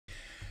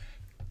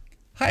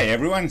Hi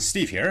everyone,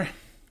 Steve here.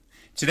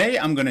 Today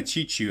I'm going to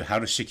teach you how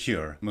to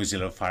secure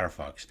Mozilla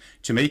Firefox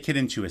to make it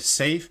into a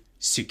safe,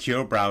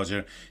 secure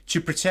browser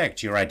to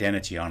protect your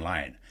identity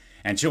online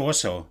and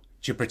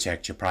to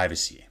protect your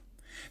privacy.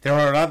 There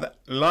are a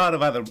lot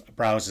of other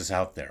browsers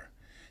out there.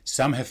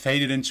 Some have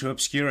faded into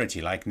obscurity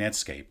like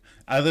Netscape.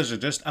 Others are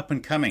just up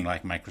and coming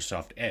like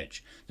Microsoft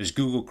Edge. There's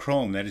Google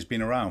Chrome that has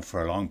been around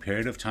for a long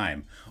period of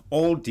time.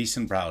 All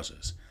decent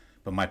browsers.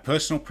 But my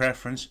personal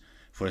preference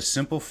for a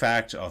simple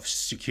fact of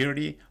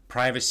security,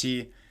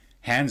 privacy,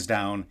 hands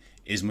down,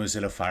 is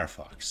Mozilla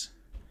Firefox.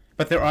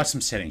 But there are some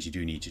settings you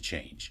do need to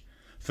change.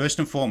 First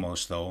and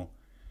foremost though,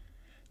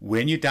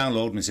 when you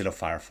download Mozilla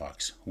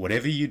Firefox,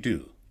 whatever you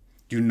do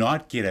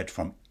not get it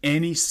from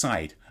any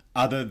site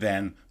other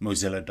than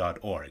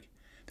mozilla.org.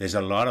 There's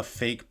a lot of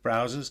fake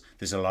browsers,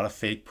 there's a lot of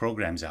fake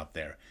programs out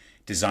there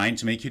designed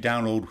to make you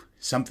download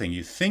something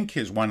you think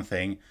is one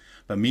thing,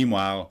 but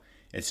meanwhile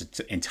it's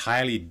an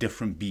entirely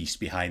different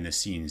beast behind the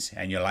scenes,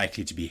 and you're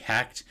likely to be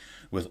hacked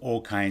with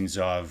all kinds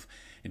of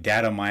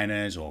data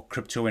miners or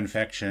crypto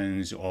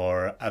infections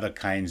or other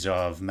kinds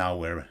of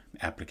malware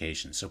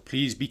applications. So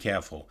please be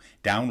careful.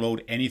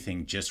 Download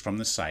anything just from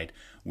the site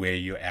where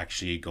you're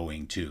actually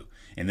going to.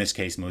 In this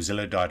case,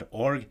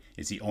 mozilla.org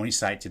is the only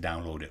site to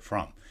download it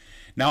from.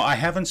 Now, I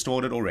have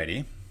installed it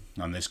already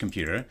on this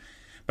computer,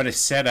 but it's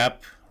set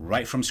up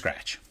right from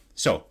scratch.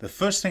 So the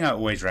first thing I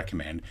always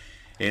recommend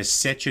is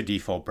set your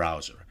default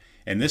browser.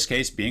 In this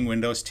case, being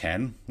Windows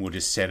 10, we'll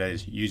just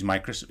use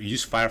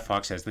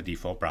Firefox as the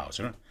default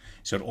browser.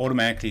 So it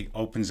automatically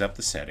opens up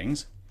the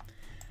settings.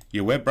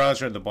 Your web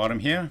browser at the bottom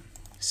here,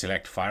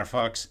 select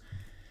Firefox,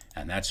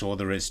 and that's all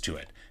there is to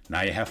it.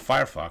 Now you have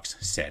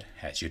Firefox set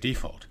as your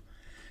default.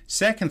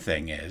 Second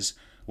thing is,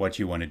 what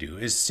you want to do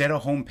is set a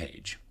home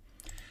page.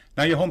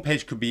 Now your home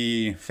page could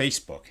be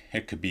Facebook,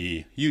 it could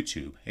be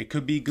YouTube, it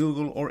could be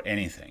Google, or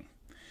anything.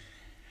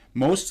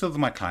 Most of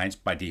my clients,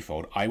 by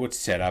default, I would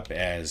set up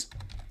as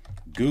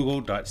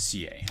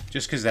google.ca,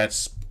 just because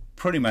that's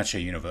pretty much a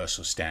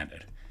universal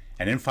standard.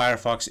 And in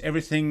Firefox,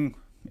 everything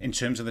in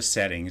terms of the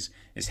settings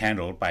is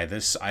handled by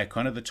this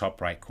icon at the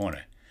top right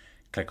corner.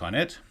 Click on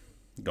it,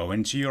 go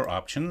into your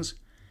options,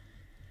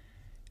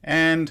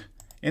 and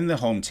in the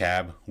Home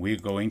tab, we're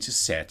going to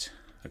set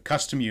a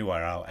custom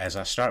URL as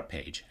our start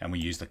page, and we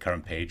use the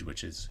current page,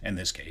 which is, in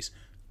this case,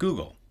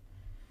 Google.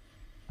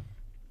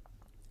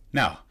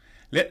 Now,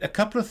 a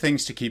couple of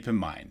things to keep in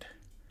mind.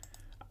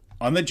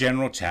 On the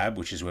General tab,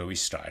 which is where we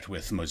start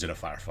with Mozilla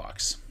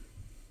Firefox,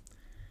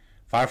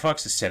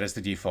 Firefox is set as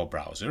the default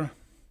browser,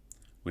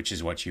 which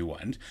is what you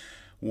want.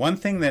 One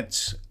thing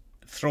that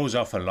throws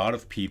off a lot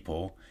of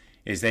people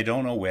is they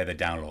don't know where the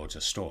downloads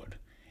are stored.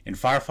 In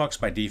Firefox,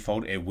 by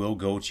default, it will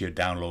go to your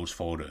Downloads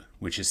folder,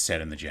 which is set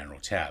in the General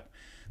tab.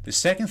 The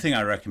second thing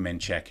I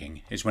recommend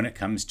checking is when it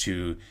comes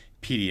to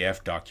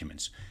PDF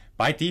documents.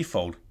 By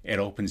default, it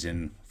opens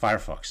in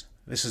Firefox.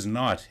 This is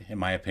not, in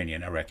my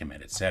opinion, a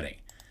recommended setting.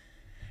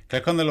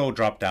 Click on the little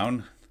drop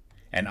down,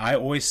 and I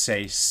always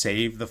say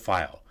save the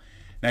file.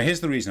 Now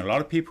here's the reason. A lot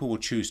of people will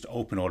choose to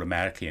open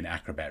automatically in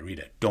Acrobat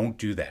Reader. Don't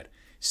do that.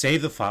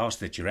 Save the file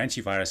so that your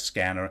antivirus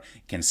scanner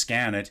can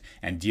scan it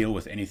and deal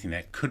with anything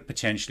that could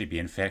potentially be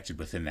infected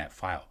within that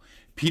file.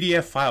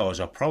 PDF files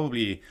are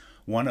probably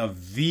one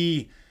of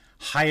the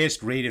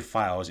highest rated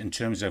files in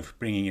terms of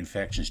bringing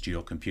infections to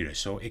your computer.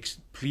 So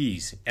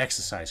please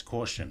exercise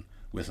caution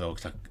with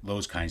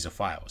those kinds of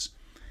files.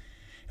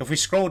 If we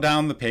scroll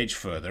down the page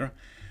further,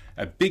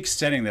 a big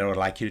setting that I would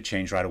like you to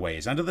change right away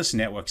is under this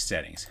network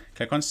settings.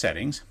 Click on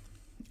settings,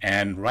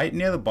 and right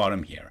near the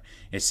bottom here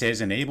it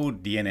says enable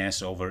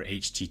DNS over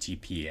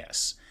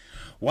HTTPS.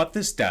 What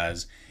this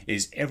does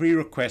is every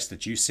request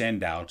that you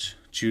send out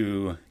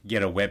to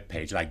get a web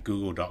page like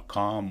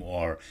google.com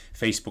or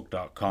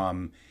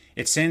facebook.com,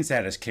 it sends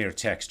that as clear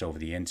text over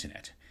the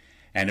internet,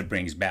 and it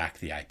brings back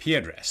the IP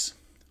address.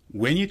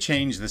 When you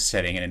change the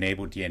setting and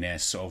enable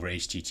DNS over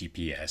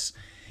HTTPS,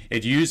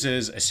 it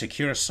uses a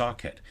secure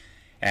socket,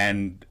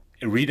 and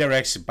it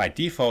redirects by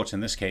default,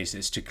 in this case,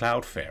 is to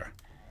Cloudflare.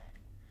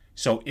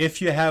 So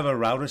if you have a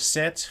router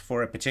set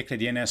for a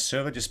particular DNS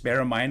server, just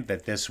bear in mind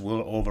that this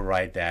will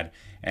override that,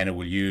 and it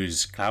will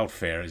use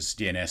Cloudflare's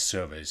DNS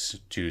servers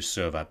to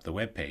serve up the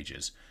web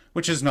pages,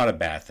 which is not a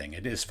bad thing.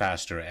 It is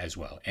faster as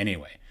well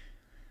anyway.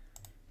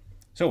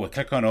 So we'll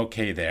click on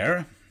OK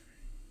there.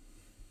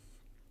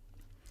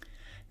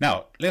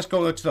 Now, let's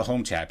go to the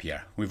Home tab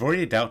here. We've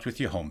already dealt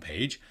with your home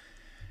page.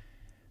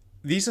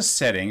 These are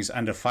settings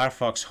under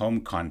Firefox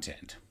Home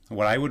Content.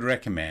 What I would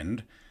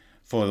recommend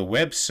for the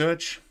web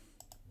search,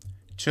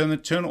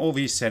 turn all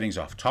these settings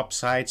off. Top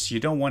sites, you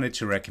don't want it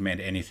to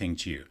recommend anything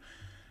to you.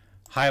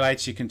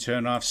 Highlights you can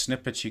turn off,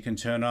 snippets you can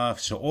turn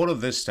off. So all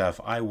of this stuff,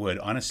 I would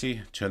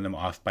honestly turn them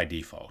off by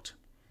default.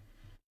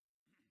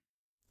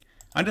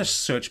 Under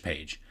Search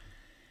page,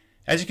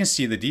 as you can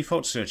see, the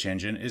default search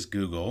engine is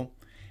Google,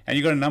 and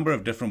you've got a number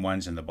of different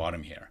ones in the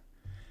bottom here.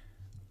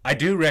 I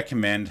do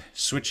recommend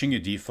switching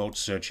your default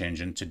search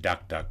engine to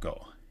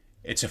DuckDuckGo.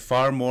 It's a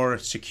far more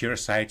secure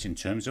site in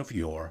terms of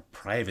your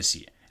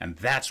privacy. And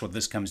that's what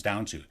this comes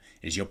down to,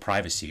 is your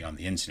privacy on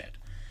the internet.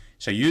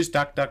 So use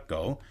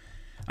DuckDuckGo.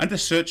 Under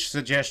search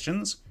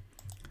suggestions,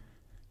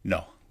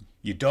 no,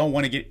 you don't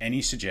want to get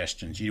any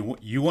suggestions.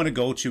 You want to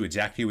go to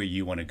exactly where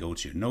you want to go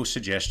to. No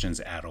suggestions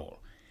at all.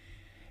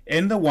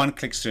 In the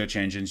one-click search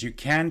engines, you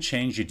can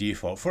change your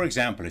default. For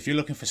example, if you're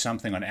looking for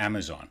something on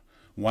Amazon,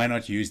 why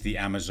not use the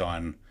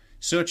Amazon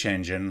search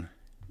engine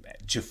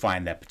to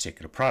find that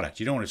particular product?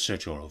 You don't want to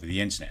search all over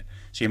the internet.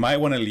 So you might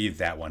want to leave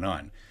that one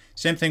on.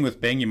 Same thing with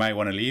Bing, you might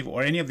want to leave,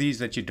 or any of these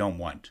that you don't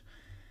want.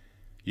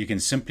 You can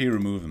simply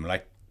remove them.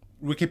 Like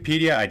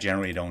Wikipedia, I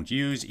generally don't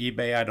use.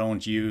 eBay, I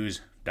don't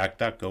use.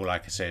 DuckDuckGo,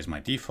 like I say, is my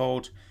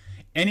default.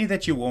 Any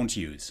that you won't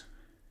use,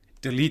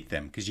 delete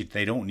them because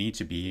they don't need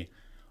to be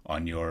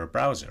on your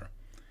browser.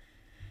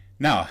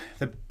 Now,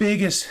 the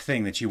biggest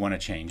thing that you want to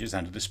change is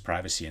under this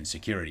privacy and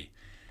security.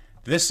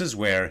 This is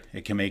where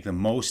it can make the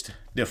most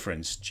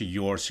difference to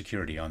your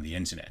security on the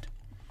internet.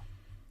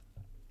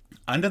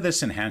 Under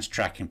this enhanced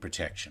tracking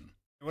protection,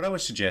 what I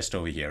would suggest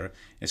over here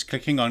is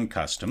clicking on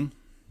custom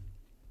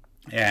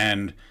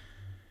and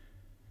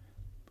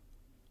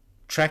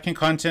tracking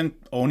content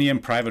only in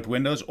private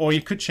windows, or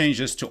you could change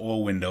this to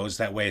all windows.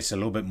 That way it's a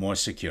little bit more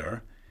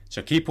secure.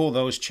 So keep all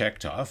those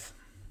checked off.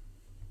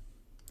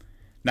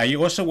 Now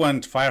you also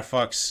want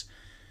Firefox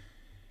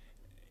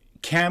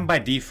can by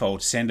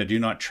default send a do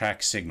not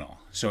track signal,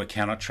 so it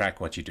cannot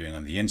track what you're doing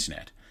on the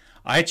internet.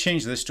 I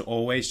changed this to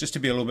always just to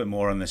be a little bit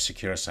more on the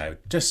secure side.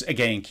 Just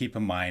again, keep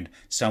in mind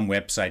some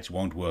websites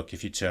won't work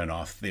if you turn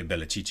off the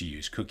ability to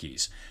use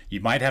cookies.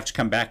 You might have to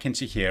come back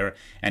into here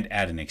and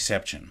add an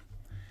exception.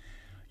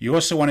 You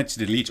also want it to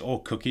delete all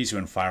cookies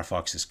when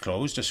Firefox is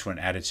closed, just for an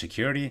added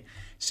security.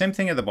 Same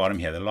thing at the bottom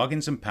here, the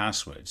logins and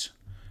passwords.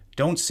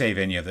 Don't save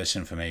any of this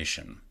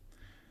information.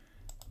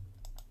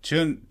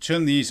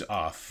 Turn these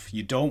off.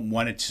 You don't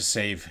want it to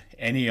save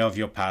any of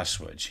your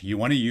passwords. You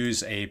want to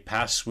use a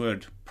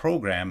password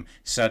program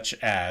such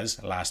as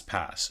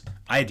LastPass.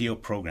 Ideal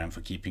program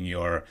for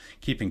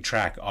keeping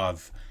track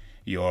of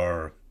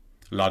your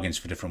logins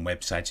for different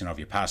websites and of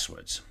your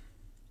passwords.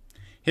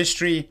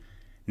 History,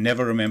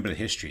 never remember the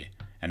history.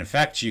 And in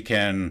fact, you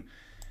can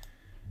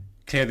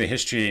clear the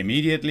history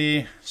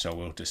immediately, so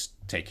we'll just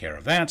take care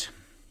of that.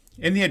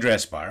 In the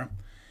address bar,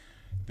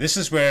 this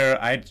is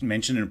where I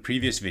mentioned in a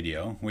previous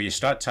video, where you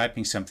start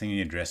typing something in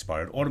the address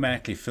bar, it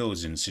automatically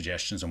fills in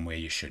suggestions on where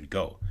you should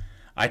go.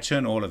 I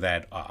turn all of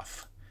that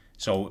off,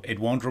 so it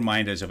won't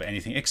remind us of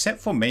anything, except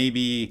for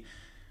maybe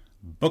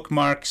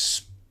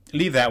bookmarks.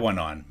 Leave that one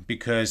on,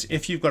 because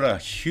if you've got a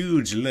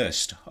huge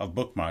list of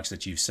bookmarks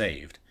that you've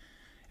saved,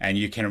 and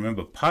you can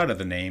remember part of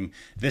the name,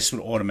 this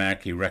will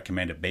automatically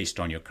recommend it based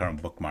on your current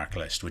bookmark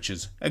list, which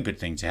is a good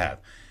thing to have.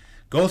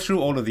 Go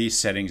through all of these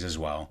settings as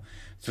well.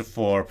 So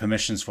for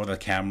permissions for the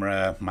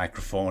camera,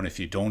 microphone, if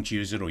you don't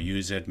use it or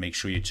use it, make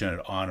sure you turn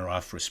it on or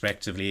off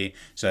respectively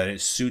so that it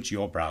suits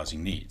your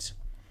browsing needs.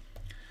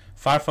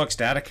 Firefox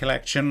data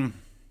collection,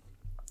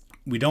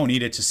 we don't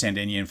need it to send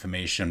any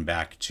information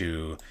back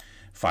to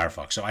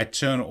Firefox, so I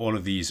turn all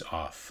of these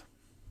off.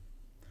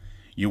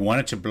 You want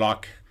it to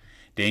block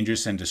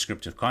dangerous and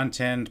descriptive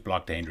content,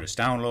 block dangerous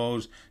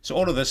downloads. So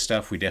all of this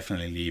stuff we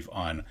definitely leave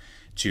on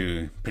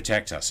to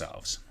protect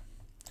ourselves.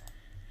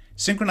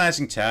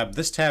 Synchronizing tab,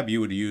 this tab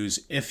you would use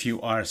if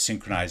you are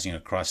synchronizing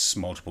across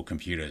multiple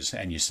computers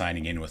and you're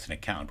signing in with an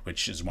account,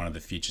 which is one of the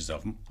features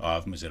of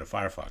Mozilla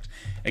Firefox.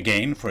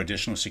 Again, for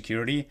additional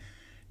security,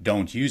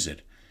 don't use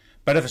it.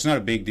 But if it's not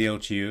a big deal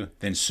to you,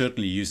 then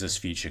certainly use this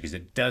feature because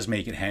it does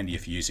make it handy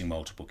if you're using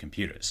multiple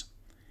computers.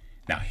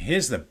 Now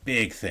here's the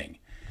big thing.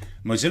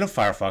 Mozilla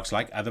Firefox,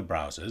 like other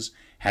browsers,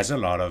 has a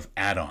lot of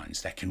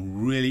add-ons that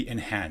can really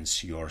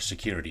enhance your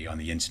security on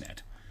the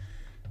internet.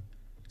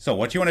 So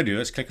what you want to do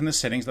is click on the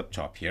settings up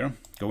top here,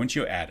 go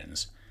into your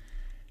add-ins.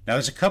 Now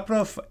there's a couple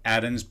of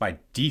add-ins by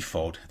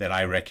default that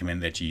I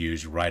recommend that you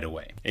use right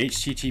away.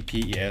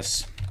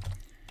 HTTPS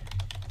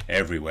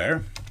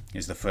everywhere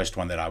is the first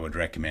one that I would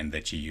recommend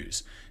that you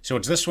use. So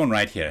it's this one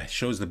right here. It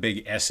shows the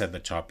big S at the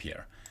top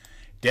here.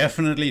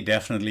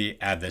 Definitely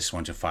add this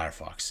one to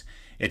Firefox.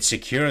 It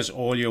secures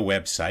all your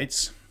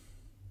websites.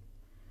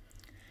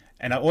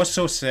 And I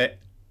also say,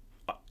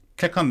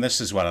 click on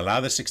this as well. Allow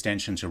this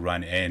extension to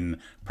run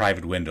in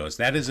private windows.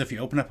 That is, if you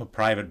open up a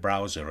private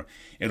browser,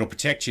 it'll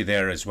protect you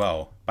there as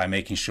well by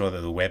making sure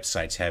that the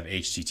websites have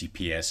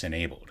HTTPS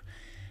enabled.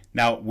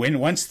 Now,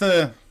 once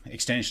the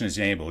extension is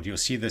enabled, you'll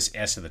see this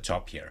S at the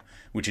top here,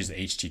 which is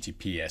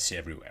HTTPS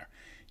everywhere.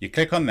 You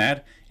click on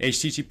that,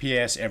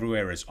 HTTPS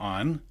everywhere is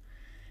on.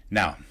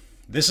 Now,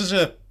 this is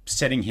a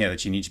setting here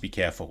that you need to be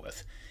careful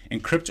with.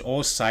 Encrypt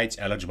all sites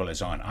eligible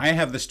is on. I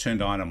have this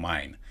turned on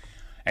mine,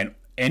 and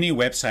any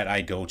website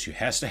I go to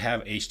has to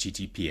have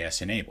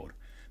HTTPS enabled.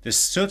 There's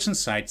certain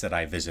sites that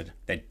I visit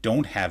that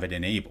don't have it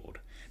enabled.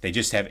 They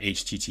just have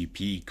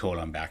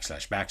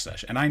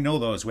http://, and I know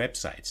those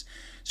websites.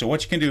 So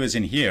what you can do is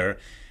in here,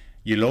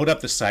 you load up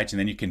the site and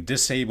then you can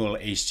disable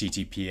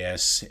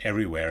HTTPS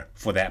everywhere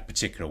for that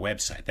particular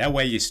website. That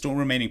way you're still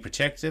remaining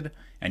protected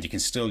and you can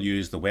still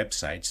use the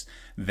websites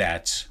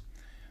that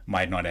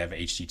might not have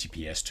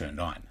HTTPS turned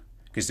on.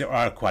 because there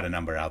are quite a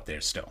number out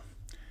there still.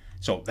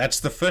 So that's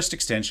the first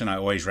extension I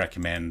always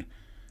recommend.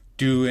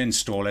 Do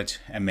install it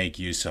and make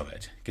use of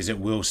it, because it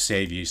will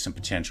save you some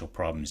potential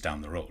problems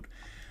down the road.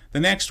 The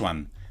next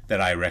one that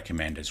I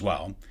recommend as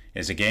well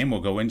is, again,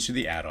 we'll go into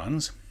the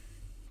add-ons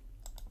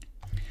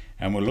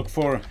and we'll look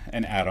for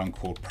an add-on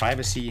called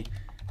Privacy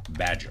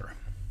Badger.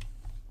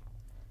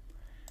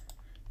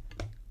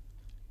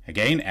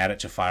 Again, add it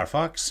to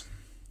Firefox,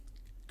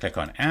 click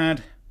on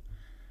Add,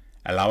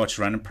 allow it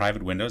to run in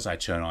private windows. I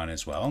turn on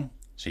as well,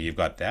 so you've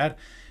got that.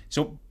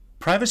 So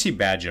Privacy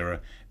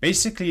Badger,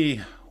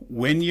 basically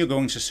when you're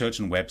going to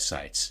certain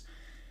websites,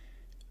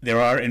 there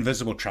are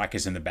invisible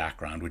trackers in the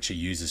background which it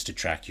uses to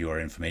track your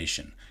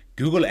information.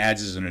 Google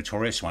Ads is a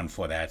notorious one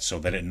for that, so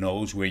that it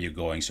knows where you're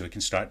going, so it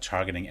can start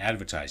targeting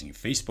advertising.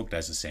 Facebook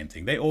does the same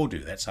thing. They all do.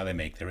 That's how they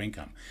make their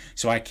income.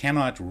 So I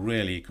cannot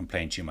really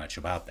complain too much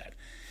about that.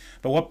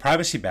 But what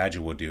Privacy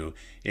Badger will do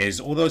is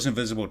all those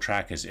invisible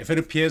trackers, if it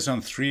appears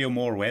on 3 or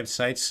more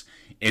websites,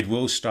 it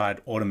will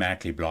start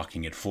automatically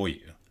blocking it for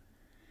you.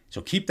 So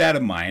keep that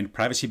in mind.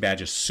 Privacy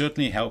Badger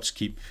certainly helps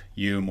keep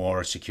you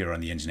more secure on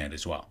the internet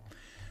as well.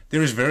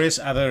 There is various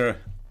other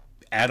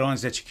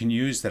add-ons that you can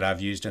use that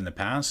I've used in the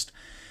past.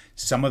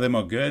 Some of them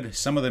are good,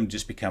 some of them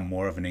just become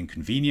more of an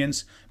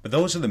inconvenience, but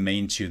those are the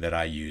main 2 that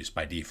I use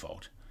by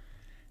default.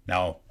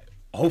 Now,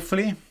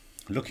 hopefully,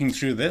 looking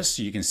through this,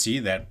 you can see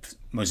that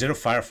Mozilla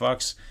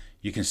Firefox,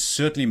 you can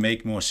certainly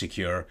make more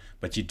secure,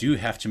 but you do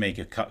have to make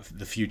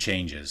the few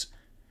changes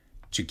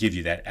to give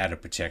you that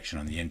added protection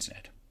on the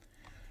internet.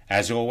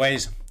 As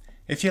always,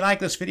 if you like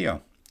this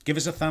video, give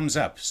us a thumbs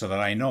up so that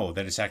I know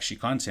that it's actually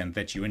content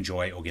that you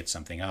enjoy or get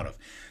something out of.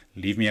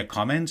 Leave me a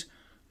comment,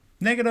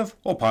 negative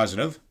or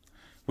positive.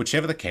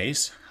 Whichever the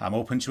case, I'm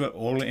open to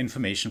all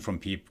information from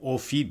people or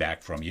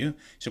feedback from you.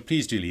 So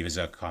please do leave us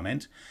a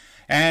comment.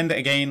 And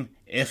again,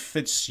 if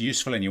it's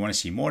useful and you want to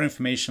see more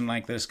information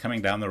like this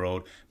coming down the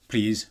road,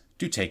 please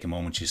do take a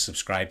moment to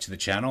subscribe to the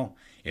channel.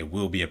 It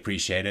will be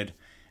appreciated.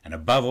 And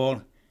above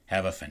all,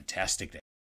 have a fantastic day.